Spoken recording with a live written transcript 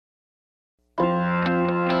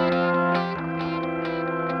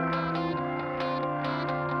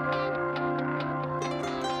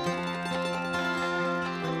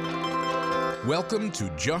Welcome to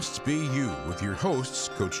Just Be You with your hosts,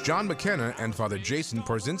 Coach John McKenna and Father Jason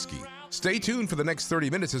Porzinski. Stay tuned for the next 30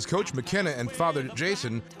 minutes as Coach McKenna and Father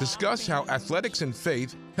Jason discuss how athletics and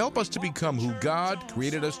faith help us to become who God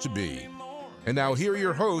created us to be. And now here are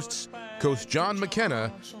your hosts, Coach John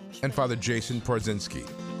McKenna and Father Jason Porzinski.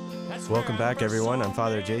 Welcome back, everyone. I'm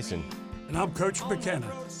Father Jason. And I'm Coach McKenna.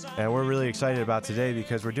 And we're really excited about today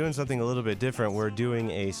because we're doing something a little bit different. We're doing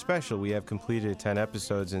a special. We have completed 10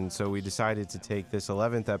 episodes, and so we decided to take this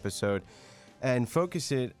 11th episode and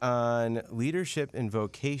focus it on leadership and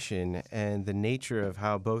vocation and the nature of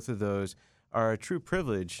how both of those are a true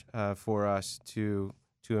privilege for us to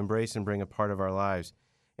embrace and bring a part of our lives.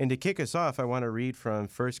 And to kick us off, I want to read from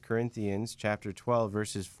 1 Corinthians chapter 12,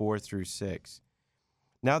 verses 4 through 6.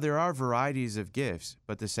 Now there are varieties of gifts,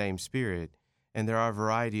 but the same Spirit. And there are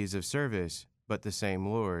varieties of service, but the same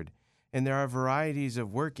Lord. And there are varieties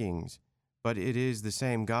of workings, but it is the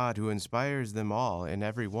same God who inspires them all in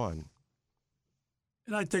every one.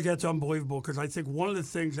 And I think that's unbelievable because I think one of the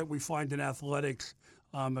things that we find in athletics,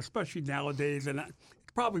 especially nowadays, and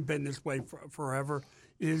it's probably been this way forever,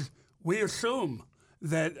 is we assume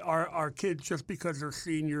that our kids, just because they're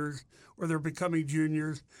seniors or they're becoming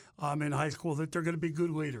juniors in high school, that they're going to be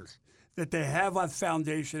good leaders, that they have a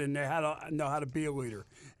foundation and they know how to be a leader.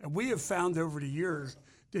 And we have found over the years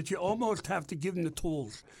that you almost have to give them the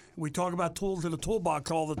tools. We talk about tools in the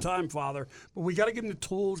toolbox all the time, Father, but we got to give them the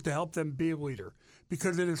tools to help them be a leader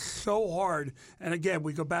because it is so hard. And again,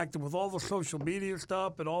 we go back to with all the social media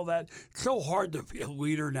stuff and all that. It's so hard to be a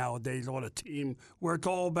leader nowadays on a team where it's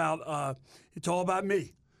all about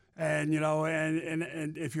me. And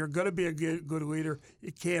and if you're going to be a good leader,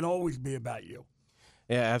 it can't always be about you.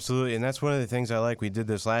 Yeah, absolutely. And that's one of the things I like. We did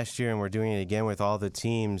this last year, and we're doing it again with all the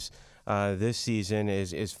teams this season,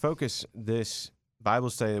 is focus this Bible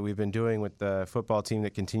study that we've been doing with the football team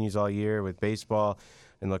that continues all year with baseball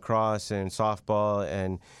and lacrosse and softball,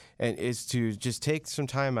 and is to just take some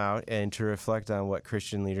time out and to reflect on what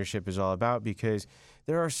Christian leadership is all about, because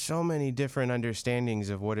there are so many different understandings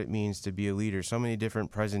of what it means to be a leader, so many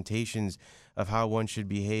different presentations of how one should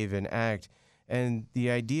behave and act. And the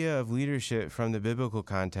idea of leadership from the biblical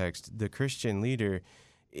context, the Christian leader,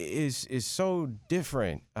 is so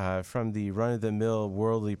different from the run-of-the-mill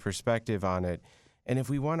worldly perspective on it. And if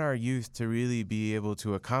we want our youth to really be able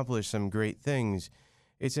to accomplish some great things,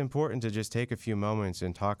 it's important to just take a few moments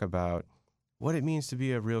and talk about what it means to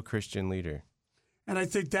be a real Christian leader. And I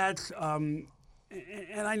think that's, and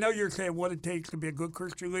I know you're saying what it takes to be a good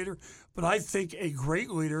Christian leader, but I think a great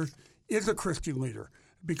leader is a Christian leader.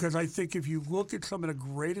 Because I think if you look at some of the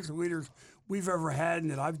greatest leaders we've ever had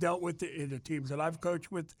and that I've dealt with in the teams that I've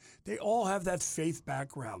coached with, they all have that faith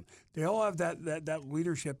background. They all have that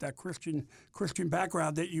leadership, that Christian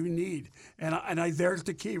background that you need. And there's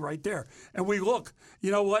the key right there. And we look,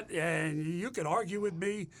 you know what, and you can argue with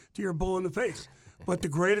me till you're blue in the face, but the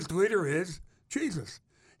greatest leader is Jesus.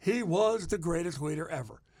 He was the greatest leader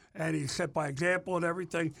ever. And he set by example and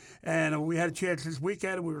everything. And we had a chance this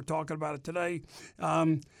weekend, and we were talking about it today.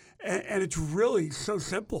 And it's really so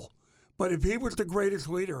simple. But if he was the greatest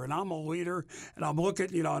leader, and I'm a leader, and I'm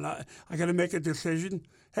looking, and I got to make a decision,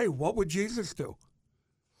 hey, what would Jesus do?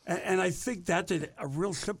 And I think that's a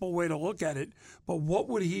real simple way to look at it. But what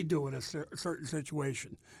would he do in a certain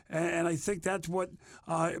situation? And I think that's what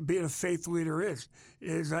being a faith leader is.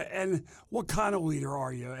 And what kind of leader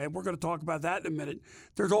are you? And we're going to talk about that in a minute.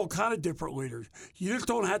 There's all kind of different leaders. You just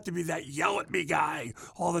don't have to be that yell at me guy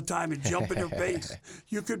all the time and jump in their face.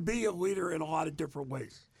 You could be a leader in a lot of different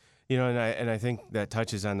ways. And I think that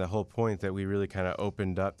touches on the whole point that we really kind of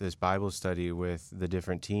opened up this Bible study with the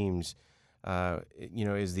different teams.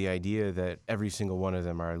 Is the idea that every single one of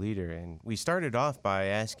them are a leader. And we started off by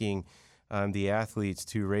asking the athletes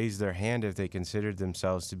to raise their hand if they considered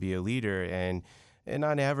themselves to be a leader. And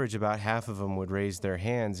on average, about half of them would raise their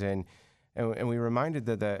hands. And we reminded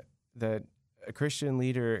that a Christian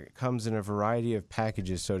leader comes in a variety of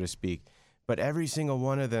packages, so to speak. But every single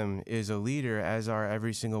one of them is a leader, as are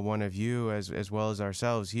every single one of you, as well as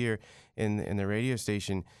ourselves here in the radio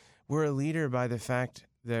station. We're a leader by the fact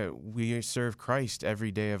that we serve Christ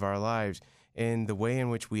every day of our lives, and the way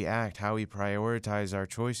in which we act, how we prioritize our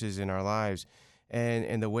choices in our lives,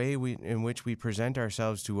 and the way in which we present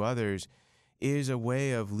ourselves to others is a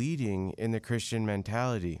way of leading in the Christian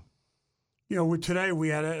mentality. Today we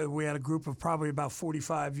had a group of probably about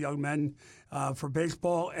 45 young men for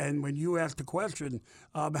baseball, and when you asked the question,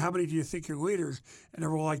 how many do you think are leaders, and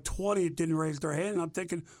there were like 20 that didn't raise their hand, and I'm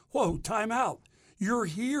thinking, whoa, time out. You're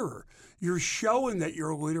here. You're showing that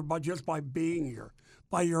you're a leader by being here.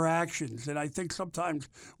 by your actions. And I think sometimes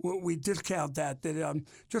we discount that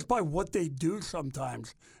just by what they do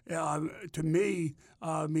sometimes, to me,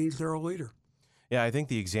 means they're a leader. Yeah, I think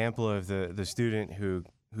the example of the student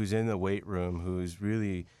who's in the weight room, who's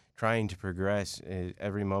really trying to progress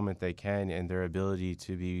every moment they can, and their ability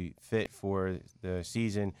to be fit for the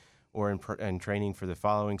season or in training for the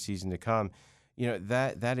following season to come,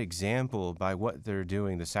 that example, by what they're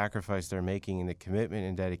doing, the sacrifice they're making, and the commitment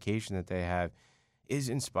and dedication that they have, is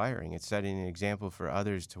inspiring. It's setting an example for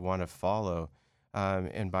others to want to follow,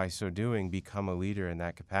 and by so doing, become a leader in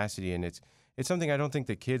that capacity. And it's something I don't think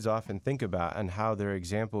the kids often think about, and how their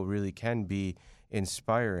example really can be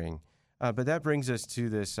inspiring. But that brings us to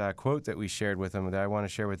this quote that we shared with them that I want to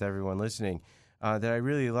share with everyone listening, that I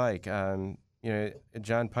really like.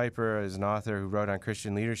 John Piper is an author who wrote on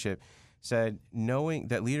Christian leadership, said, knowing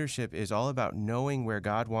that leadership is all about knowing where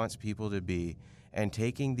God wants people to be and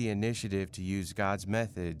taking the initiative to use God's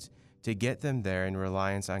methods to get them there in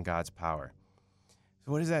reliance on God's power.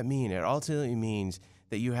 So what does that mean? It ultimately means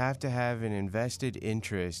that you have to have an invested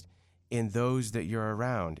interest in those that you're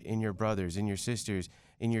around, in your brothers, in your sisters,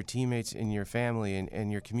 in your teammates, in your family,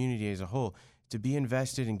 and your community as a whole, to be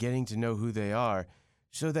invested in getting to know who they are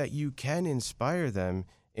so that you can inspire them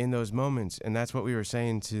in those moments. And that's what we were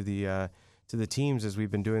saying to the teams as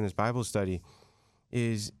we've been doing this Bible study,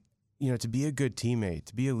 is, to be a good teammate,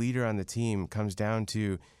 to be a leader on the team, comes down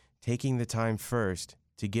to taking the time first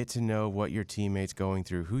to get to know what your teammate's going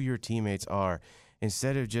through, who your teammates are,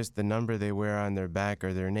 instead of just the number they wear on their back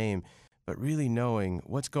or their name, but really knowing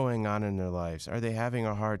what's going on in their lives. Are they having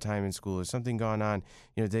a hard time in school? Is something going on?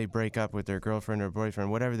 They break up with their girlfriend or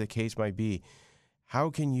boyfriend, whatever the case might be. How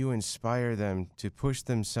can you inspire them to push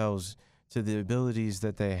themselves to the abilities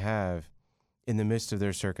that they have in the midst of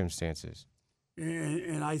their circumstances?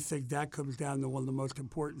 And I think that comes down to one of the most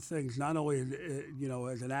important things, not only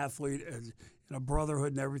as an athlete, as in a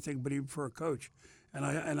brotherhood and everything, but even for a coach. And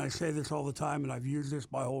I say this all the time, and I've used this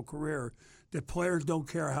my whole career, that players don't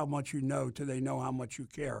care how much you know till they know how much you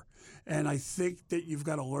care. And I think that you've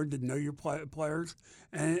got to learn to know your players.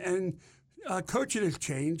 And coaching has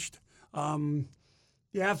changed.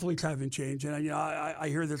 The athletes haven't changed. And I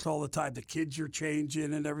hear this all the time. The kids are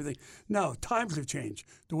changing and everything. No, times have changed.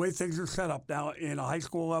 The way things are set up now in a high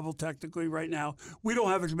school level, technically right now, we don't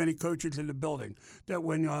have as many coaches in the building. That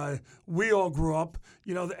when we all grew up,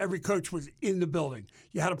 every coach was in the building.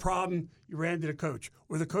 You had a problem, you ran to the coach.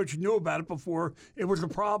 Or the coach knew about it before it was a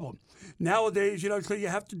problem. Nowadays, so you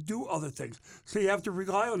have to do other things. So you have to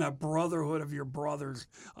rely on that brotherhood of your brothers.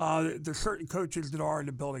 There's certain coaches that are in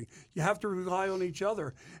the building. You have to rely on each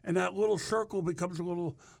other. And that little circle becomes a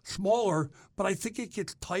little smaller, but I think it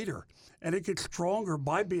gets tighter and it gets stronger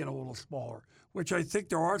by being a little smaller, which I think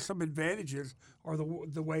there are some advantages or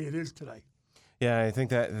the way it is today. Yeah, I think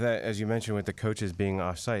that as you mentioned with the coaches being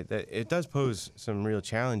off-site, that it does pose some real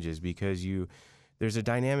challenges because there's a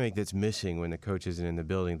dynamic that's missing when the coach isn't in the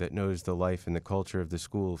building that knows the life and the culture of the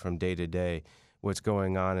school from day to day, what's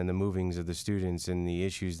going on in the movings of the students and the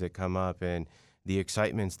issues that come up and the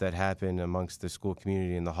excitements that happen amongst the school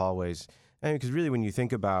community in the hallways. Because really when you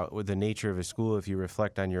think about the nature of a school, if you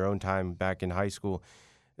reflect on your own time back in high school,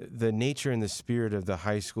 the nature and the spirit of the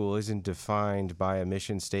high school isn't defined by a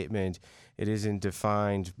mission statement. It isn't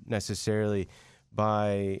defined necessarily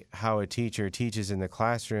by how a teacher teaches in the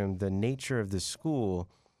classroom. The nature of the school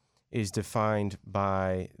is defined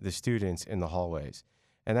by the students in the hallways.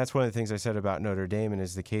 And that's one of the things I said about Notre Dame, and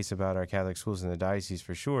is the case about our Catholic schools in the diocese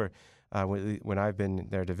for sure, when I've been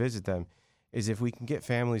there to visit them, is if we can get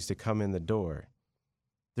families to come in the door,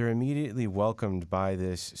 they're immediately welcomed by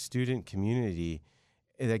this student community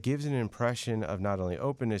that gives an impression of not only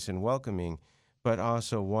openness and welcoming, but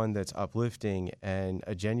also one that's uplifting and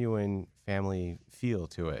a genuine family feel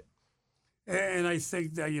to it. And I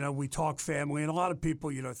think that, we talk family, and a lot of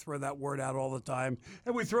people, throw that word out all the time,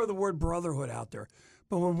 and we throw the word brotherhood out there.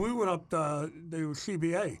 But when we went up to the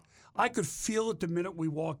CBA, I could feel it the minute we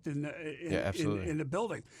walked in the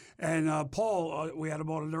building. And Paul, we had him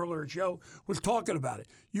on an earlier show, was talking about it.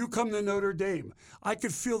 You come to Notre Dame. I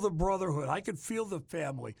could feel the brotherhood. I could feel the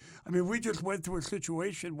family. I mean, we just went through a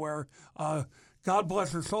situation where, God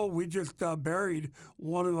bless her soul, we just buried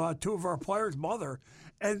two of our players' mother,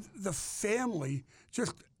 and the family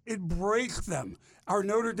just embraced them. Our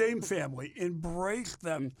Notre Dame family embraced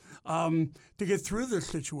them to get through this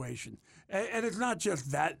situation. And it's not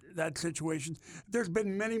just that situation. There's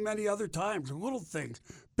been many, many other times, little things,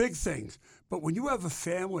 big things. But when you have a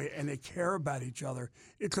family and they care about each other,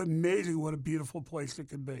 it's amazing what a beautiful place it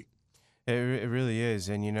can be. It really is.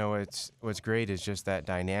 And what's great is just that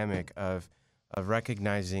dynamic of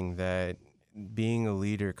recognizing that being a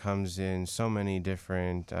leader comes in so many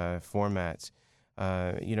different formats.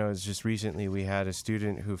 It's just recently we had a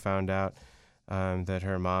student who found out that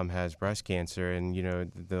her mom has breast cancer, and,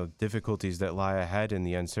 the difficulties that lie ahead and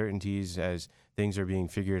the uncertainties as things are being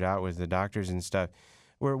figured out with the doctors and stuff.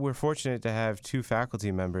 We're fortunate to have 2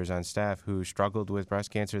 faculty members on staff who struggled with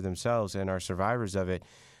breast cancer themselves and are survivors of it,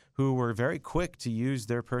 who were very quick to use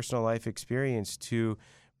their personal life experience to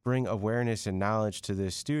bring awareness and knowledge to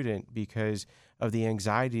this student because of the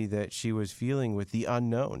anxiety that she was feeling with the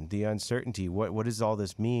unknown, the uncertainty. What does all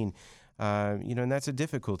this mean? And that's a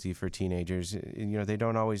difficulty for teenagers. They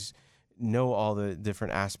don't always know all the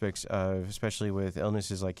different aspects of, especially with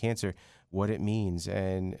illnesses like cancer, what it means.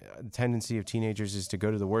 And the tendency of teenagers is to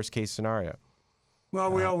go to the worst case scenario.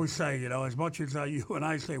 Well, we always say, as much as you and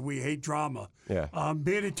I say we hate drama,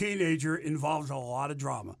 being a teenager involves a lot of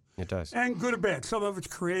drama. It does. And good or bad. Some of it's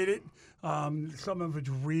created, some of it's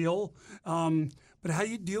real. But how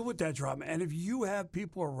you deal with that drama. And if you have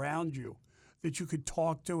people around you that you could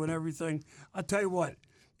talk to and everything, I'll tell you what,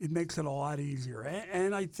 it makes it a lot easier.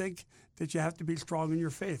 And I think that you have to be strong in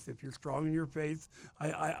your faith. If you're strong in your faith,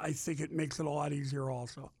 I think it makes it a lot easier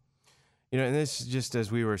also. And this, just as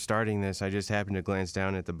we were starting this, I just happened to glance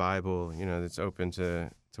down at the Bible, that's open to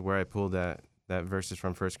where I pulled that verses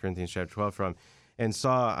from 1 Corinthians chapter 12 from, and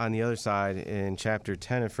saw on the other side in chapter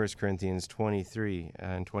 10 of 1 Corinthians 23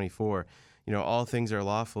 and 24, all things are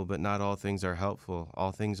lawful, but not all things are helpful.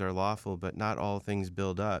 All things are lawful, but not all things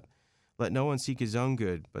build up. Let no one seek his own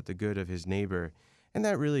good, but the good of his neighbor. And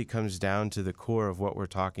that really comes down to the core of what we're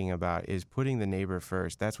talking about, is putting the neighbor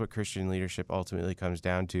first. That's what Christian leadership ultimately comes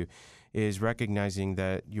down to, is recognizing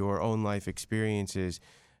that your own life experiences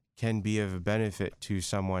can be of benefit to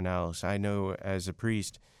someone else. I know as a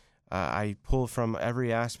priest, I pull from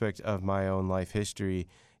every aspect of my own life history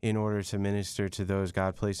in order to minister to those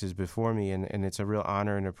God places before me, and it's a real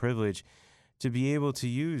honor and a privilege to be able to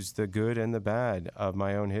use the good and the bad of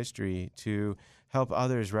my own history to help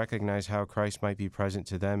others recognize how Christ might be present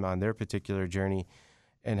to them on their particular journey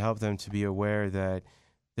and help them to be aware that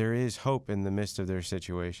there is hope in the midst of their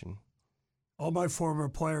situation. All my former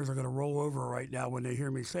players are going to roll over right now when they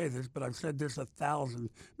hear me say this, but I've said this 1,000,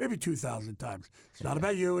 maybe 2,000 times. It's not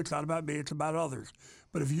about you, it's not about me, it's about others.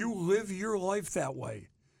 But if you live your life that way,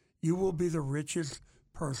 you will be the richest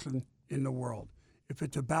person in the world. If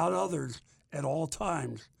it's about others at all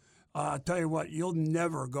times, I'll tell you what, you'll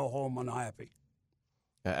never go home unhappy.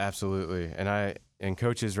 Absolutely. And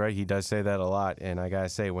Coach is right. He does say that a lot. And I got to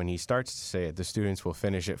say, when he starts to say it, the students will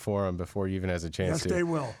finish it for him before he even has a chance to. Yes, they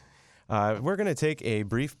will. We're going to take a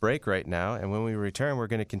brief break right now. And when we return, we're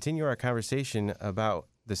going to continue our conversation about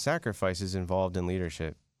the sacrifices involved in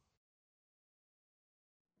leadership.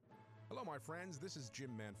 Hello, my friends. This is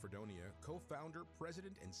Jim Manfredonia, co-founder,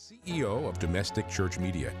 president, and CEO of Domestic Church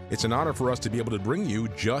Media. It's an honor for us to be able to bring you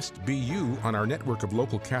Just Be You on our network of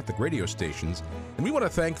local Catholic radio stations. And we want to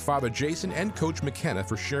thank Father Jason and Coach McKenna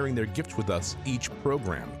for sharing their gifts with us each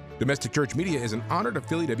program. Domestic Church Media is an honored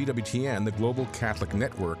affiliate of EWTN, the Global Catholic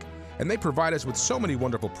Network, and they provide us with so many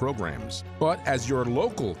wonderful programs. But as your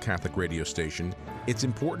local Catholic radio station, it's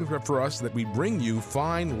important for us that we bring you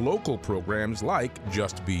fine local programs like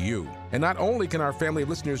Just Be You. And not only can our family of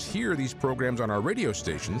listeners hear these programs on our radio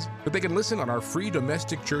stations, but they can listen on our free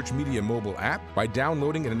Domestic Church Media mobile app by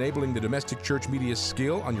downloading and enabling the Domestic Church Media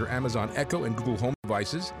skill on your Amazon Echo and Google Home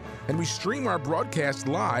devices. And we stream our broadcast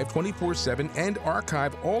live 24/7 and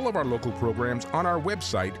archive all of our local programs on our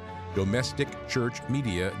website,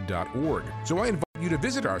 domesticchurchmedia.org. So I invite you to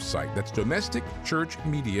visit our site. That's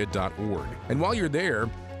domesticchurchmedia.org. And while you're there,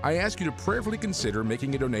 I ask you to prayerfully consider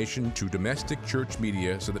making a donation to Domestic Church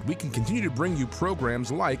Media so that we can continue to bring you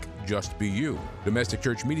programs like Just Be You. Domestic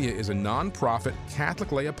Church Media is a non-profit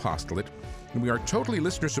Catholic lay apostolate, and we are totally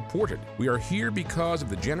listener-supported. We are here because of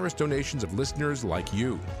the generous donations of listeners like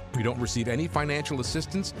you. We don't receive any financial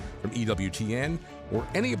assistance from EWTN or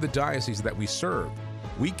any of the dioceses that we serve.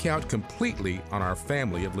 We count completely on our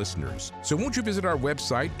family of listeners. So won't you visit our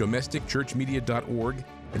website, domesticchurchmedia.org,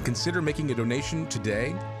 and consider making a donation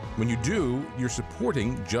today? When you do, you're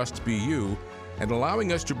supporting Just Be You and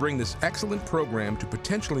allowing us to bring this excellent program to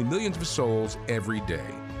potentially millions of souls every day.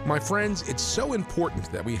 My friends, it's so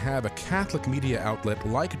important that we have a Catholic media outlet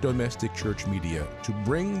like Domestic Church Media to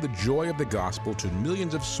bring the joy of the gospel to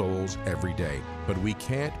millions of souls every day. But we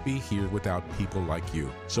can't be here without people like you.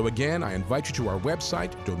 So again, I invite you to our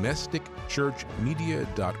website,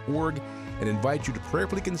 domesticchurchmedia.org, and invite you to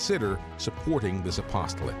prayerfully consider supporting this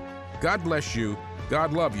apostolate. God bless you,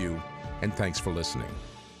 God love you, and thanks for listening.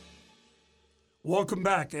 Welcome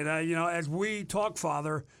back. And, as we talk,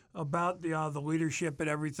 Father, about the leadership and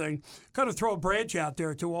everything, kind of throw a branch out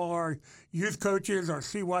there to all our youth coaches, our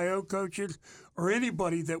CYO coaches, or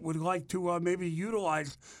anybody that would like to maybe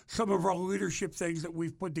utilize some of our leadership things that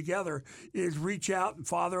we've put together, is reach out, and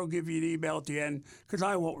Father will give you an email at the end, because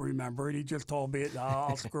I won't remember it. He just told me it, and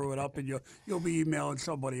I'll screw it up, and you'll be emailing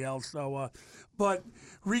somebody else. So, but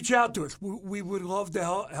reach out to us. We would love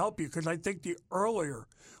to help you, because I think the earlier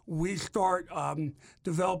we start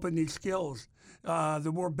developing these skills,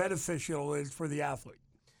 the more beneficial it is for the athlete.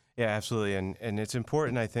 Yeah, absolutely. And it's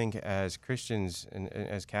important, I think, as Christians and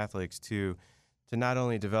as Catholics to not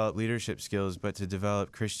only develop leadership skills, but to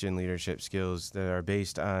develop Christian leadership skills that are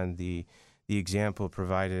based on the example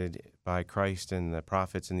provided by Christ and the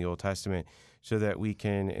prophets in the Old Testament, so that we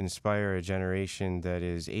can inspire a generation that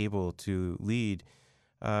is able to lead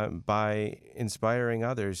by inspiring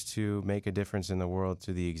others to make a difference in the world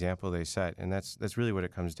through the example they set. And that's really what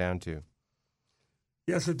it comes down to.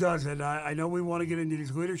 Yes, it does. And I know we want to get into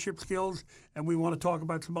these leadership skills, and we want to talk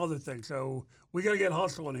about some other things. So we got to get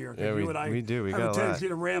hustling here. Yeah, we do. We have got a tendency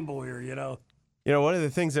to ramble here, one of the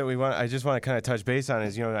things that I just want to kind of touch base on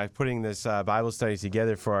is, I'm putting this Bible study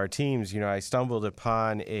together for our teams. I stumbled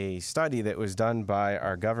upon a study that was done by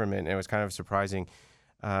our government, and it was kind of surprising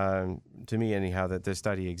to me anyhow that this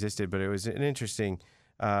study existed, but it was an interesting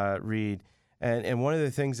read. And one of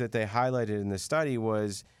the things that they highlighted in the study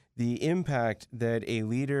was the impact that a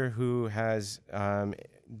leader who has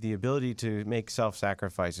the ability to make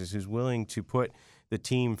self-sacrifices, who's willing to put the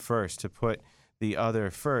team first, to put the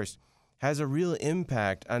other first, has a real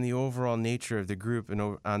impact on the overall nature of the group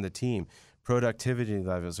and on the team. Productivity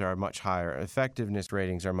levels are much higher. Effectiveness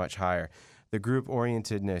ratings are much higher. The group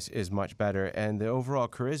orientedness is much better. And the overall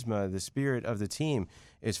charisma, the spirit of the team,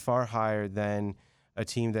 is far higher than a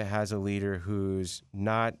team that has a leader who's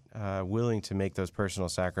not willing to make those personal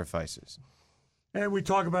sacrifices. And we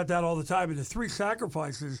talk about that all the time. And the three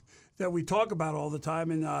sacrifices that we talk about all the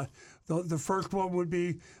time, and the first one would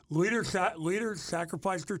be leaders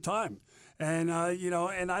sacrifice their time. And,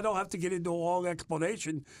 and I don't have to get into a long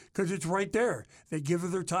explanation, because it's right there. They give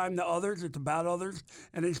their time to others. It's about others.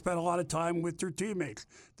 And they spend a lot of time with their teammates.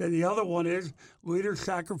 Then the other one is leaders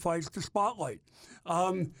sacrifice the spotlight.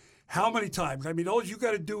 How many times? I mean, all you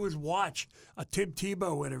got to do is watch a Tim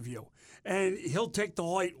Tebow interview, and he'll take the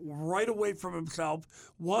light right away from himself.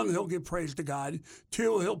 One, he'll give praise to God.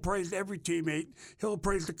 Two, he'll praise every teammate. He'll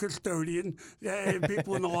praise the custodian and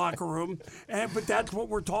people in the locker room. But that's what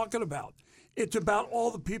we're talking about. It's about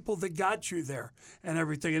all the people that got you there and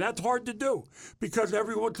everything. And that's hard to do, because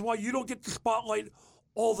every once in a while you don't get the spotlight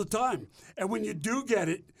all the time. And when you do get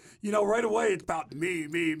it, right away it's about me,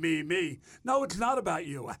 me, me, me. No, it's not about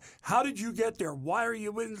you. How did you get there? Why are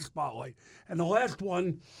you in the spotlight? And the last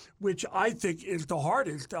one, which I think is the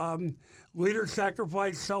hardest, leaders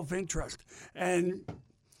sacrifice self-interest. And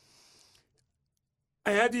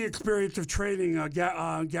I had the experience of training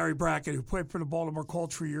Gary Brackett, who played for the Baltimore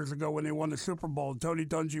Colts 3 years ago when they won the Super Bowl, and Tony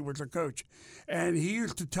Dungy was their coach. And he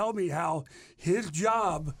used to tell me how his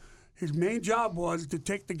main job was to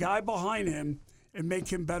take the guy behind him and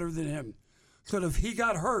make him better than him. So that if he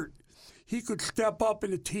got hurt, he could step up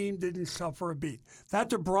and the team didn't suffer a beat.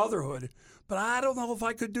 That's a brotherhood, but I don't know if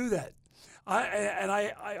I could do that.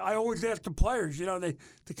 I always ask the players,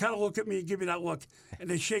 they kind of look at me and give me that look, and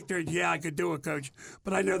they shake their head, yeah, I could do it, Coach.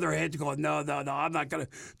 But I know their heads going, no, I'm not going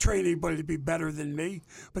to train anybody to be better than me.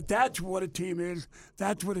 But that's what a team is.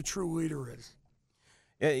 That's what a true leader is.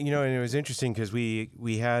 And it was interesting because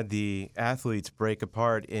we had the athletes break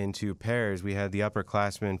apart into pairs. We had the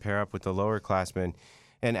upperclassmen pair up with the lowerclassmen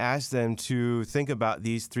and ask them to think about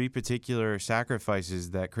these three particular sacrifices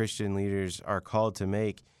that Christian leaders are called to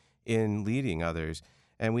make in leading others.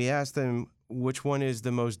 And we asked them which one is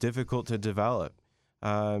the most difficult to develop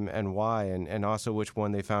and why, and also which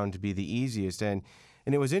one they found to be the easiest. And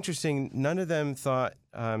it was interesting. None of them thought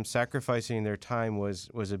sacrificing their time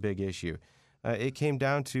was a big issue. It came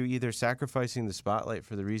down to either sacrificing the spotlight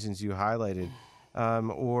for the reasons you highlighted,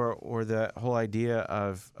 or the whole idea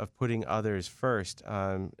of putting others first,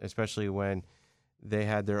 especially when they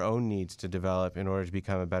had their own needs to develop in order to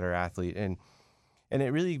become a better athlete. And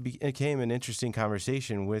it really became an interesting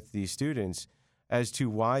conversation with the students as to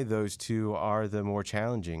why those two are the more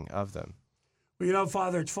challenging of them. Well,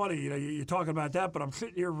 Father, it's funny, you're talking about that, but I'm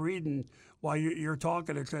sitting here reading while you're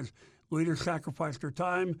talking. It says, leaders sacrifice their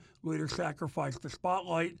time, leaders sacrifice the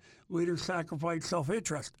spotlight, leaders sacrifice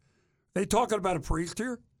self-interest. They talking about a priest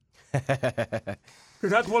here? Because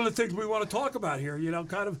that's one of the things we want to talk about here,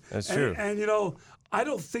 kind of. That's true. And I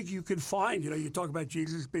don't think you can find, you talk about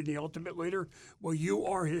Jesus being the ultimate leader. Well, you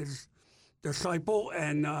are his disciple,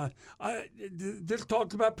 and this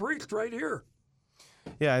talks about priest right here.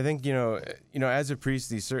 Yeah, I think as a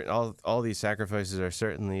priest, all these sacrifices are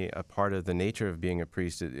certainly a part of the nature of being a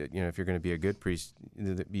priest. If you're going to be a good priest,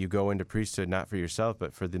 you go into priesthood not for yourself,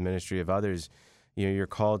 but for the ministry of others. You're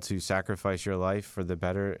called to sacrifice your life for the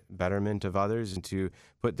betterment of others and to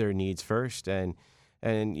put their needs first. And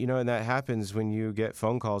that happens when you get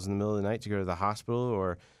phone calls in the middle of the night to go to the hospital,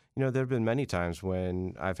 or there have been many times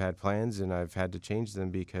when I've had plans and I've had to change them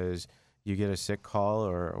because you get a sick call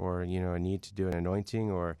or a need to do an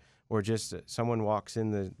anointing or just someone walks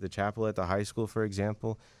in the chapel at the high school, for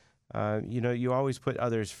example. You always put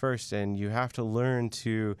others first, and you have to learn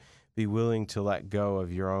to be willing to let go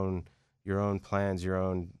of your own plans, your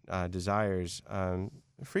own desires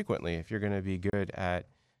frequently if you're going to be good at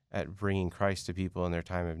bringing Christ to people in their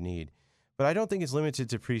time of need. But I don't think it's limited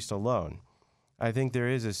to priests alone. I think there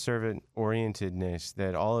is a servant-orientedness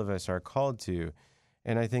that all of us are called to.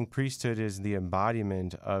 And I think priesthood is the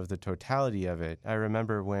embodiment of the totality of it. I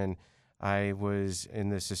remember when I was in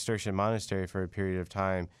the Cistercian monastery for a period of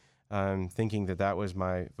time, thinking that was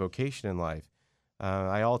my vocation in life.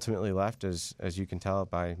 I ultimately left, as you can tell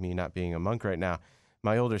by me not being a monk right now.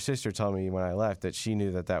 My older sister told me when I left that she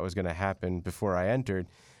knew that was going to happen before I entered.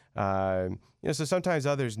 So sometimes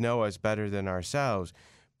others know us better than ourselves.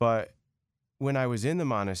 But when I was in the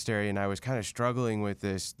monastery and I was kind of struggling with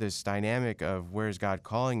this dynamic of where's God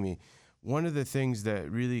calling me, one of the things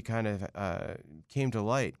that really kind of came to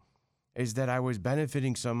light is that I was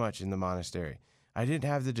benefiting so much in the monastery. I didn't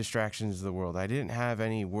have the distractions of the world. I didn't have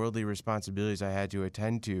any worldly responsibilities I had to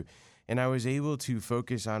attend to. And I was able to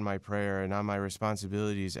focus on my prayer and on my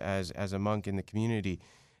responsibilities as a monk in the community.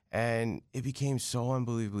 And it became so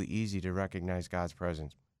unbelievably easy to recognize God's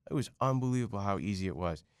presence. It was unbelievable how easy it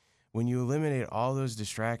was. When you eliminate all those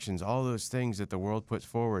distractions, all those things that the world puts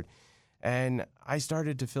forward. And I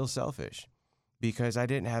started to feel selfish because I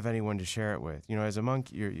didn't have anyone to share it with. As a monk,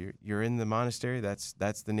 you're in the monastery. That's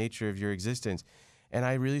the nature of your existence. And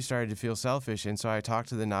I really started to feel selfish. And so I talked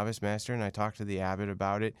to the novice master and I talked to the abbot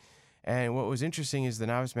about it. And what was interesting is the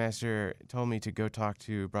novice master told me to go talk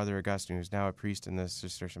to Brother Augustine, who's now a priest in the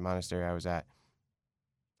Cistercian monastery I was at.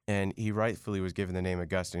 And he rightfully was given the name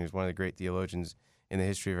Augustine. He was one of the great theologians in the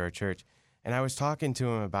history of our church. And I was talking to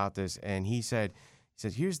him about this, and he said,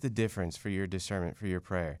 here's the difference for your discernment, for your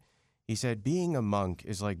prayer. He said, being a monk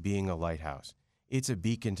is like being a lighthouse. It's a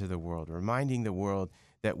beacon to the world, reminding the world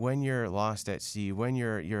that when you're lost at sea, when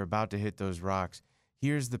you're about to hit those rocks,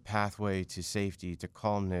 here's the pathway to safety, to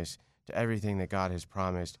calmness, to everything that God has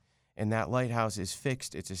promised. And that lighthouse is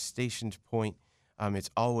fixed. It's a stationed point. It's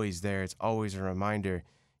always there. It's always a reminder.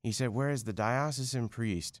 He said, whereas the diocesan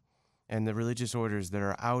priest and the religious orders that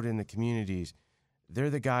are out in the communities, they're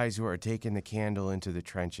the guys who are taking the candle into the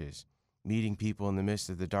trenches, meeting people in the midst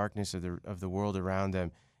of the darkness of the world around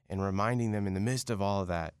them and reminding them in the midst of all of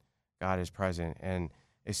that, God is present. And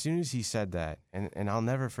as soon as he said that, and I'll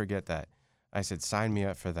never forget that, I said, sign me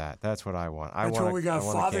up for that. That's what I want. That's what we got,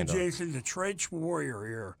 Father Jason, the trench warrior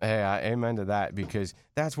here. Hey, amen to that, because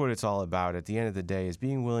that's what it's all about at the end of the day, is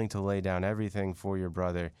being willing to lay down everything for your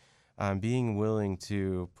brother, being willing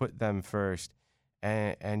to put them first,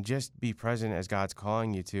 and just be present as God's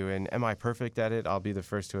calling you to. And am I perfect at it? I'll be the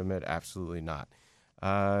first to admit, absolutely not.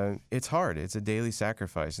 It's hard. It's a daily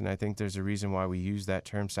sacrifice, and I think there's a reason why we use that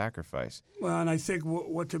term sacrifice. Well, and I think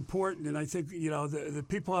what's important, and I think, the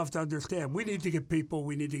people have to understand, we need to get people,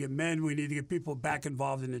 we need to get men, we need to get people back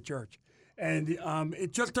involved in the church. And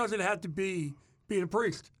it just doesn't have to be being a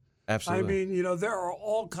priest. Absolutely. I mean, there are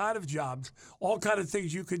all kind of jobs, all kind of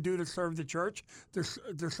things you can do to serve the church,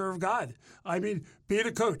 to serve God. I mean, being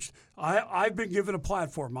a coach, I've been given a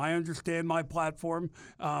platform. I understand my platform.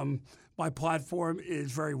 My platform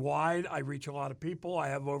is very wide. I reach a lot of people. I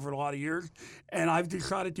have over a lot of years. And I've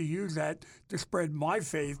decided to use that to spread my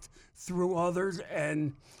faith through others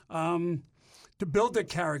and to build the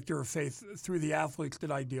character of faith through the athletes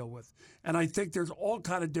that I deal with. And I think there's all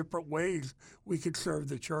kind of different ways we could serve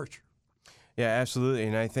the church. Yeah, absolutely.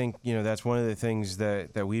 And I think, that's one of the things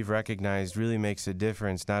that we've recognized really makes a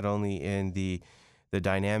difference, not only in the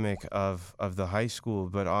dynamic of the high school,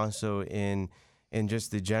 but also in just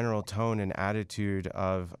the general tone and attitude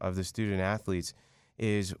of the student athletes,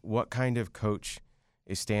 is what kind of coach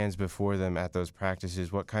stands before them at those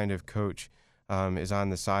practices, what kind of coach is on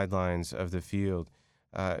the sidelines of the field,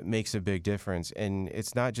 makes a big difference. And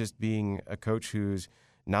it's not just being a coach who's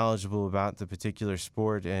knowledgeable about the particular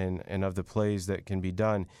sport and of the plays that can be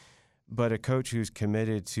done, but a coach who's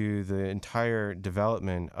committed to the entire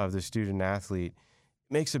development of the student athlete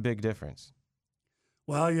makes a big difference.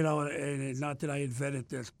 Well, and not that I invented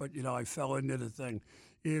this, but, I fell into the thing,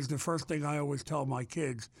 is the first thing I always tell my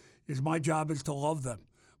kids is my job is to love them.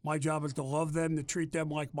 My job is to love them, to treat them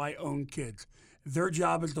like my own kids. Their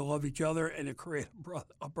job is to love each other and to create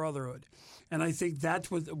a brotherhood. And I think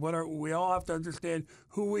that's we all have to understand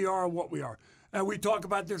who we are and what we are. And we talk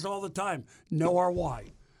about this all the time. Know our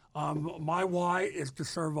why. My why is to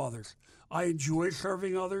serve others. I enjoy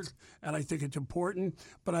serving others, and I think it's important,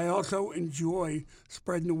 but I also enjoy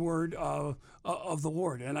spreading the word of the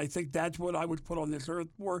Lord. And I think that's what I was put on this earth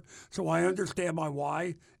for. So I understand my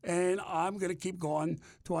why, and I'm going to keep going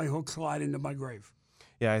till I hook slide into my grave.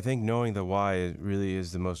 Yeah, I think knowing the why really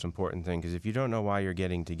is the most important thing, because if you don't know why you're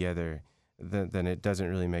getting together, then it doesn't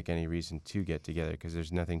really make any reason to get together, because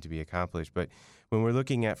there's nothing to be accomplished. But when we're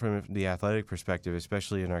looking at from the athletic perspective,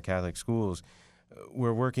 especially in our Catholic schools,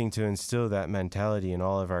 we're working to instill that mentality in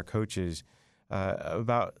all of our coaches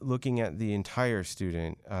about looking at the entire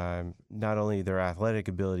student, not only their athletic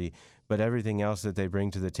ability, but everything else that they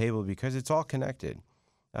bring to the table, because it's all connected.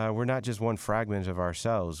 We're not just one fragment of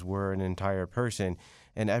ourselves. We're an entire person,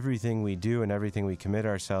 and everything we do and everything we commit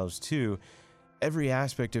ourselves to, every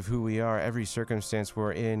aspect of who we are, every circumstance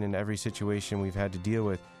we're in, and every situation we've had to deal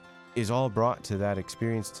with is all brought to that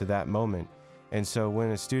experience, to that moment. And so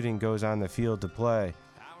when a student goes on the field to play,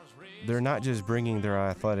 they're not just bringing their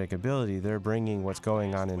athletic ability, they're bringing what's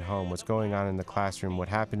going on in home, what's going on in the classroom, what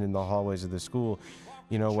happened in the hallways of the school,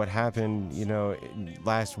 what happened,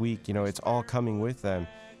 last week, it's all coming with them.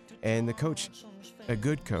 And the coach, a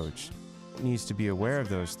good coach, needs to be aware of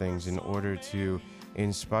those things in order to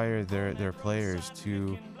inspire their players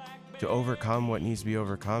to overcome what needs to be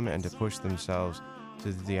overcome and to push themselves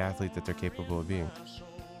to the athlete that they're capable of being.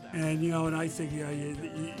 And, and I think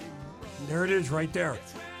there it is right there.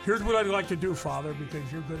 Here's what I'd like to do, Father,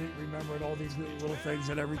 because you're good at remembering all these little things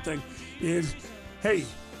and everything, is, hey,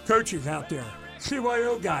 coaches out there,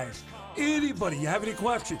 CYO guys, anybody, you have any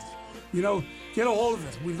questions, get a hold of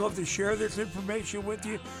us. We'd love to share this information with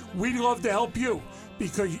you. We'd love to help you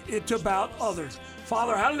because it's about others.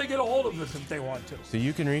 Father, how do they get a hold of us if they want to? So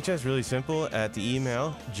you can reach us really simple at the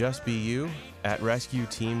email,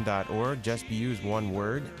 justbeyou@rescueteam.org. JustBeyou is one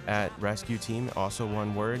word, at rescueteam, also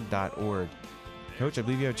one word, .org. Coach, I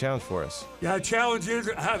believe you have a challenge for us. Yeah, the challenge is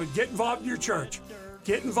get involved in your church.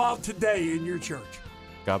 Get involved today in your church.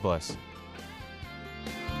 God bless.